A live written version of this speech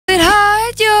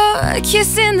your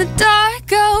kiss in the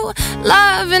dark. Oh,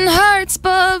 loving hurts,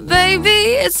 but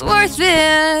baby, it's worth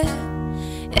it.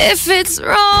 If it's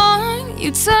wrong,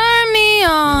 you turn me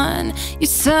on, you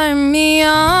turn me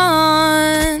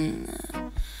on.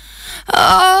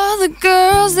 All the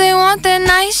girls, they want that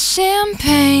nice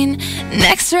champagne,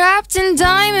 necks wrapped in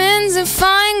diamonds and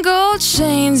fine gold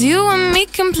chains. You and me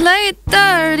can play it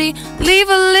dirty, leave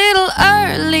a little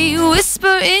early,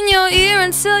 whisper in your ear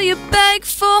until you beg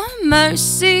for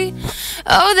mercy.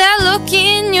 Oh, that look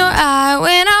in your eye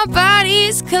when our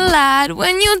bodies collide,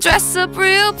 when you dress up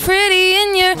real pretty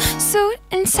in your suit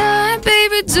and tie.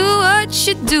 Baby, do what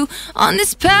you do on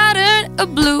this pattern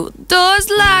of blue. Doors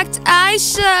locked,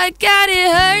 eyes shut, God, it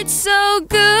hurts so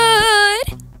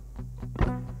good.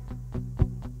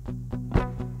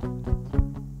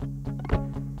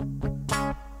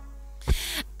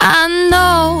 I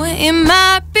know it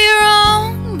might be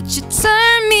wrong, but you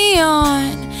turn me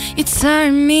on, you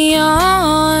turn me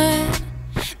on.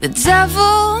 The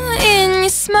devil in your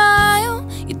smile,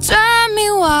 you drive me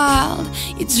wild,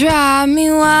 you drive me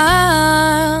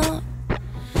wild.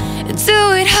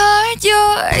 Do it hard,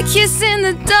 your kiss in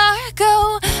the dark.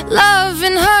 Oh,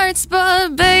 loving hurts,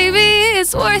 but baby,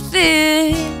 it's worth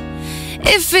it.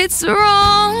 If it's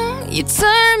wrong, you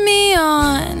turn me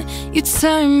on, you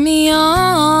turn me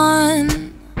on.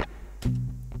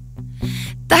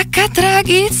 Taká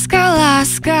tragická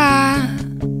láska,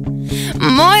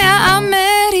 moja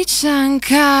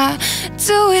Američanka.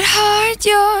 Do it hard,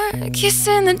 your kiss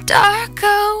in the dark.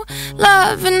 Oh,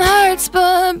 loving hurts,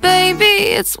 but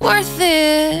baby, it's worth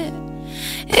it.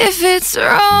 If it's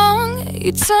wrong,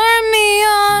 you turn me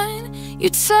on, you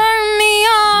turn me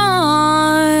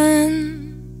on.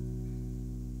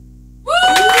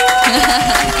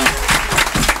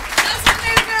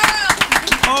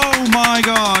 Oh my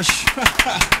gosh.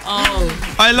 Oh.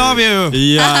 I love you.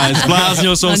 Ja,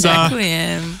 zbláznil som sa.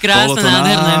 Ďakujem. Bolo Krásne, to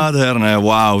nádherné.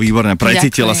 Wow, výborné.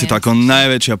 Precítila si to ako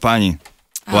najväčšia pani.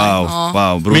 Wow,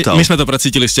 wow, brutál. My sme to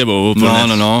precítili s tebou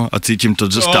úplne. No, a cítim to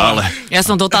stále. Ja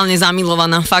som totálne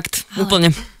zamilovaná, fakt, úplne.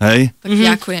 Hej?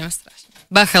 Ďakujem strašne.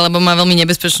 Bacha, lebo má veľmi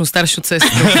nebezpečnú staršiu cestu.